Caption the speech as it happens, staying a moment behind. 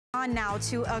on now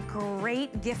to a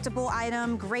great giftable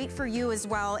item, great for you as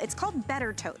well. It's called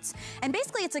BetterTotes. And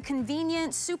basically it's a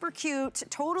convenient, super cute,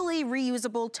 totally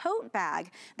reusable tote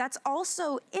bag that's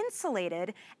also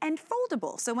insulated and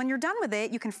foldable. So when you're done with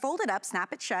it, you can fold it up,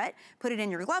 snap it shut, put it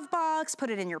in your glove box, put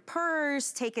it in your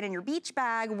purse, take it in your beach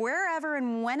bag, wherever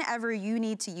and whenever you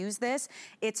need to use this,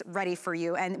 it's ready for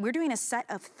you. And we're doing a set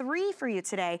of 3 for you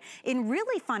today in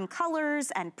really fun colors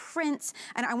and prints.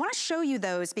 And I wanna show you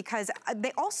those because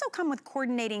they also come with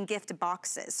coordinating gift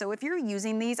boxes. So if you're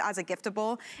using these as a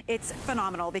giftable, it's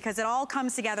phenomenal because it all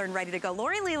comes together and ready to go.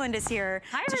 Lori Leland is here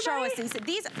to show us these.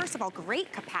 These, first of all,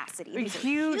 great capacity. These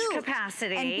huge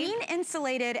capacity. And being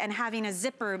insulated and having a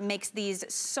zipper makes these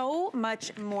so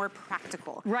much more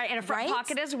practical. Right, and a front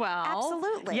pocket as well.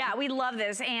 Absolutely. Yeah, we love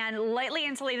this. And lightly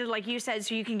insulated, like you said,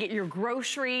 so you can get your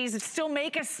groceries, still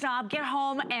make a stop, get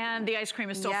home, and the ice cream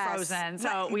is still frozen.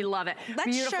 So we love it.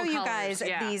 Let's show you guys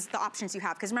the options you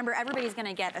have, because remember, everybody's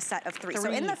gonna get a set of 3. So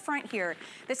in the front here,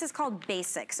 this is called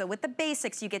Basic. So with the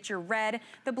Basics, you get your red,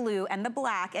 the blue, and the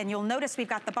black, and you'll notice we've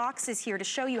got the boxes here to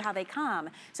show you how they come.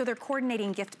 So they're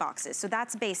coordinating gift boxes. So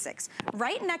that's Basics.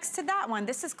 Right next to that one,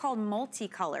 this is called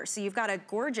Multicolor. So you've got a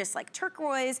gorgeous like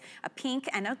turquoise, a pink,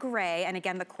 and a gray, and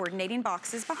again, the coordinating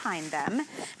boxes behind them.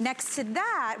 Next to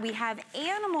that, we have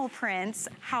animal prints.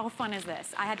 How fun is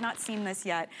this? I had not seen this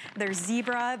yet. There's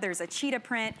zebra, there's a cheetah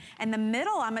print, and the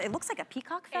middle, it looks like a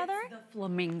peacock feather. It's the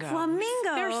flamingo.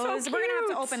 Flamingos. They're so cute. We're gonna have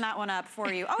to open that one up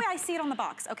for you. Oh yeah, I see it on the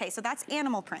box. Okay, so that's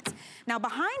animal prints. Now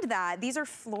behind that, these are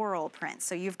floral prints.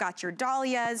 So you've got your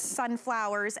dahlias,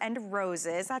 sunflowers, and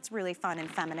roses. That's really fun and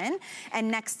feminine. And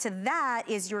next to that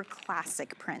is your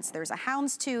classic prints. There's a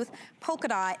houndstooth, polka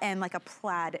dot, and like a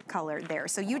plaid color there.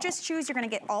 So you just choose, you're gonna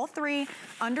get all 3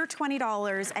 under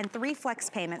 $20 and 3 flex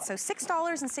payments. So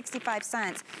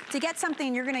 $6.65 to get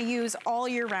something you're gonna use all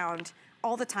year round,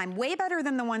 all the time. Way better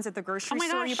than the ones at the grocery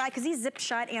store you buy, because these zip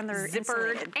shut and they're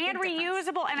zippered and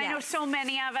reusable. And I know so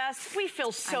many of us, we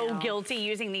feel so guilty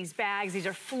using these bags. These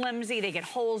are flimsy, they get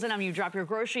holes in them, you drop your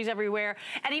groceries everywhere.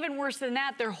 And even worse than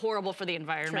that, they're horrible for the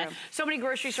environment. True. So many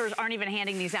grocery stores aren't even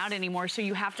handing these out anymore, so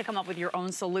you have to come up with your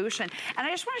own solution. And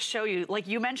I just wanna show you, like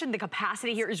you mentioned, the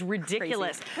capacity here is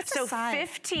ridiculous. So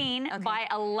 15 by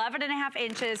 11.5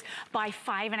 inches by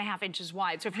 5.5 inches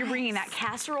wide. So if you're bringing that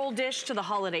casserole dish to the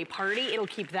holiday party, it'll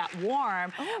keep that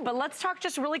warm. But let's talk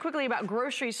just really quickly about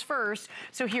groceries first.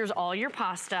 So here's all your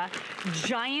pasta,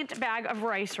 giant bag of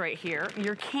rice right here,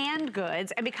 your canned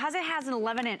goods, and because it has an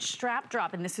 11-inch strap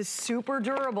drop, and this is super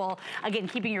durable, again,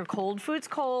 keeping your cold foods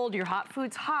cold, your hot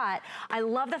foods hot, I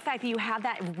love the fact that you have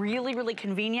that really, really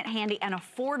convenient, handy, and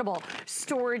affordable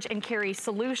storage and carry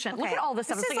solution. Look at all this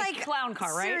stuff. It's like a clown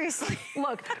car, right? Seriously.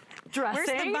 Look, dressing.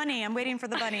 Where's the bunny? I'm waiting for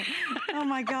the bunny. Oh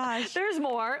my gosh. There's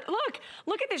more.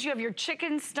 Look at this. You have your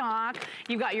chicken stock.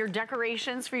 You've got your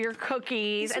decorations for your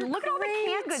cookies. And look at all the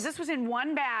canned goods. This was in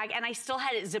one bag and I still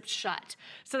had it zipped shut.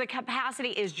 So the capacity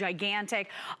is gigantic.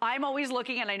 I'm always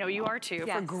looking, and I know you are too,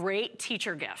 for great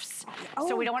teacher gifts.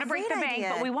 So we don't want to break the bank,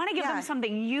 but we want to give them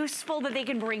something useful that they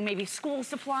can bring, maybe school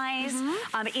supplies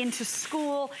into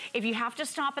school. If you have to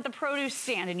stop at the produce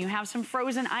stand and you have some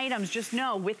frozen items, just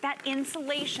know with that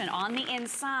insulation on the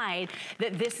inside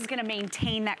that this is going to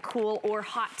maintain that cool or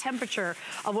hot temperature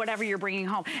of whatever you're bringing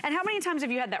home. And how many times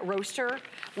have you had that roaster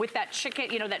with that chicken,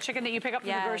 you know, that chicken that you pick up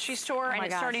from the grocery store and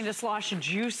it's starting to slosh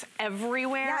juice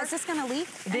everywhere? Yeah, is this gonna leak?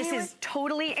 This is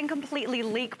totally and completely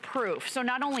leak proof. So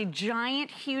not only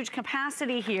giant, huge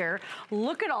capacity here,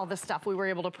 look at all the stuff we were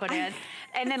able to put in.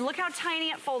 And then look how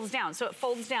tiny it folds down. So it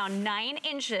folds down 9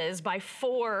 inches by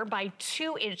 4 by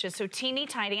 2 inches. So teeny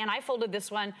tiny. And I folded this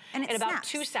one in about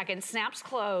 2 seconds. Snaps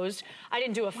closed. I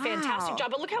didn't do a fantastic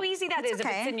job, but look how easy that is. If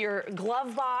it's in your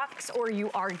glove box or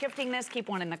you are gifting this, keep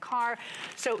one in the car.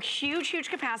 So huge, huge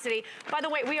capacity. By the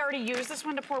way, we already used this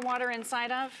one to pour water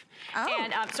inside of.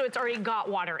 And so it's already got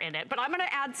water in it. But I'm gonna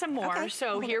add some more.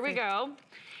 So here we go.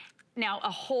 Now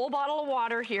a whole bottle of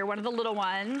water here, one of the little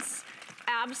ones.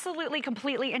 Absolutely,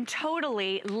 completely, and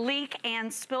totally leak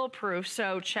and spill proof.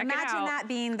 So check it out. Imagine that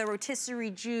being the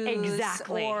rotisserie juice,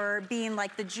 or being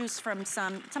like the juice from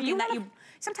something that you.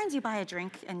 Sometimes you buy a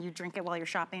drink and you drink it while you're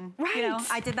shopping. Right. You know,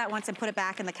 I did that once and put it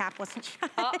back and the cap wasn't shut.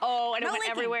 Uh-oh, and it went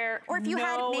everywhere. Or if you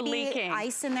had maybe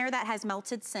ice in there that has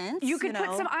melted since. You could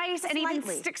put some ice and even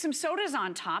stick some sodas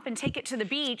on top and take it to the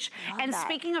beach. And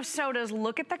speaking of sodas,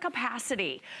 look at the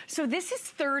capacity. So this is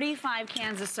 35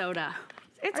 cans of soda.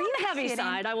 It's on the heavy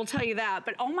side, I will tell you that.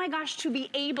 But oh my gosh, to be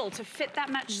able to fit that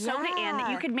much soda in, that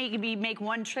you could maybe make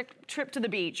one trip to the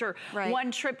beach, or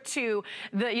one trip to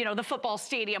the the football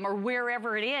stadium, or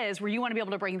wherever it is where you want to be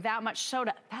able to bring that much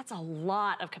soda. That's a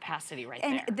lot of capacity there.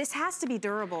 And this has to be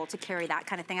durable to carry that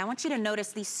kind of thing. I want you to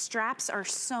notice these straps are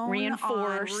sewn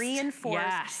reinforced.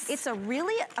 Yes. It's a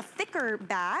thicker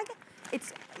bag.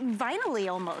 It's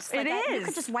vinily almost. It is. You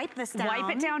could just wipe this down.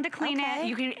 Wipe it down to clean it.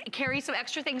 You can carry some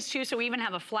extra things too. So we even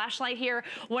have a flashlight here,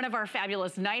 one of our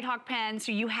fabulous Nighthawk pens.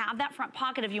 So you have that front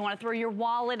pocket if you want to throw your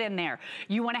wallet in there.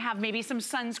 You want to have maybe some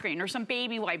sunscreen or some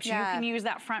baby wipes. You can use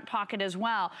that front pocket as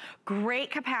well.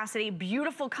 Great capacity,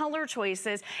 beautiful color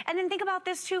choices. And then think about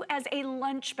this too as a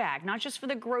lunch bag, not just for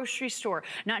the grocery store,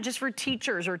 not just for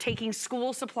teachers or taking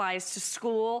school supplies to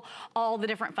school, all the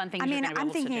different fun things you're going to be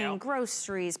able to do. I'm thinking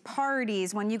groceries, parties,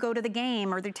 when you go to the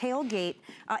game or the tailgate,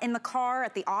 in the car,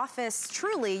 at the office.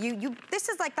 Truly, this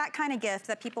is like that kind of gift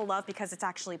that people love because it's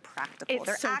actually practical.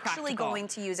 They're actually going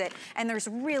to use it, and there's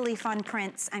really fun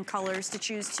prints and colors to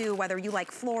choose too, whether you like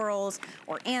florals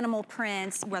or animal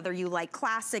prints, whether you like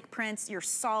classic prints, your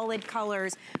solid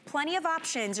colors, plenty of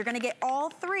options. You're gonna get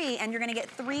all three, and you're gonna get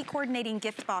 3 coordinating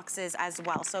gift boxes as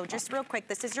well. So just real quick,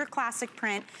 this is your classic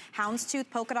print, houndstooth,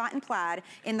 polka dot, and plaid.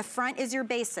 In the front is your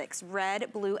basics,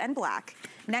 red, blue, and black.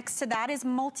 Next to that is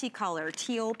multicolor,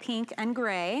 teal, pink, and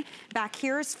gray. Back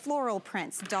here is floral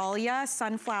prints, dahlia,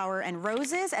 sunflower, and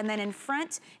roses. And then in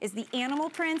front is the animal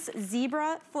prints,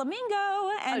 zebra, flamingo,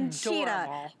 and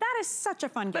cheetah. That is such a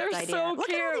fun gift idea. So Look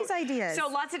at all these ideas. So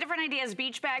lots of different ideas.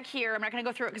 Beach bag here. I'm not going to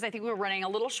go through it because I think we're running a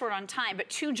little short on time, but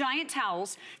 2 giant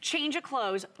towels, change of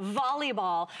clothes,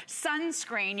 volleyball,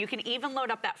 sunscreen. You can even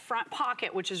load up that front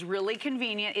pocket, which is really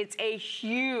convenient. It's a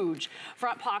huge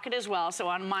front pocket as well. So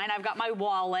on mine, I've got my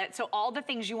wallet. So all the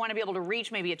things you want to be able to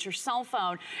reach, maybe it's your cell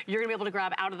phone, you're going to be able to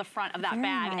grab out of the front of that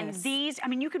bag. And these, I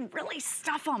mean, you can really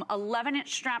stuff them.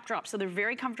 11-inch strap drop, so they're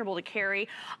very comfortable to carry.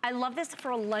 I love this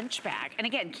for a lunch bag. And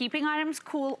again, keeping items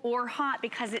cool or hot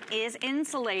because it is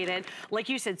insulated. Like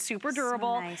you said, super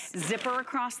durable. Zipper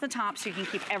across the top so you can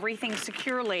keep everything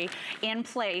securely in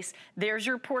place. There's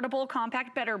your portable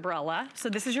compact bed umbrella. So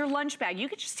this is your lunch bag. You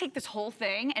could just take this whole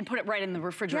thing and put it right in the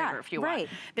refrigerator if you want.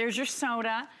 There's your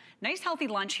soda. Nice healthy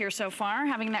lunch here so far,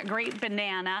 having that great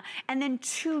banana, and then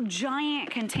 2 giant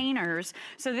containers.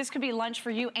 So this could be lunch for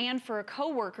you and for a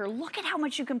coworker. Look at how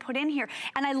much you can put in here.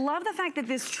 And I love the fact that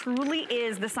this truly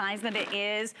is the size that it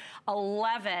is,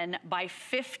 11 by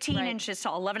 15 inches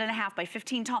tall, 11.5 by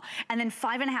 15 tall, and then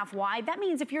 5.5 wide. That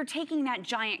means if you're taking that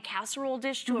giant casserole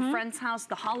dish to a friend's house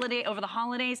over the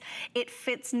holidays, it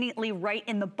fits neatly right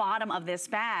in the bottom of this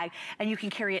bag, and you can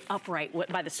carry it upright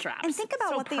by the straps. And think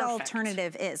about what the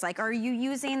alternative is. Like, are you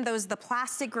using the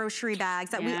plastic grocery bags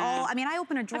that we all, I mean, I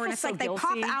open a drawer and it's like they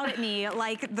pop out at me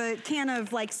like the can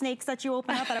of like snakes that you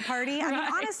open up at a party. I mean,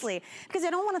 honestly, because I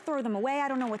don't want to throw them away. I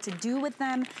don't know what to do with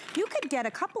them. You could get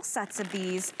a couple sets of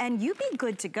these and you'd be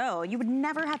good to go. You would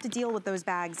never have to deal with those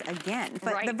bags again.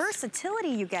 But the versatility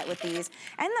you get with these,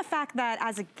 and the fact that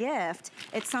as a gift,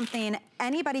 it's something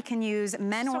anybody can use,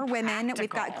 men or women. We've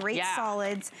got great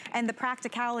solids, and the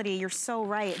practicality, you're so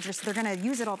right. Just they're gonna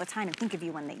use it all the time and think of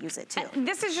you when they use it too.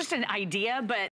 This is just an idea, but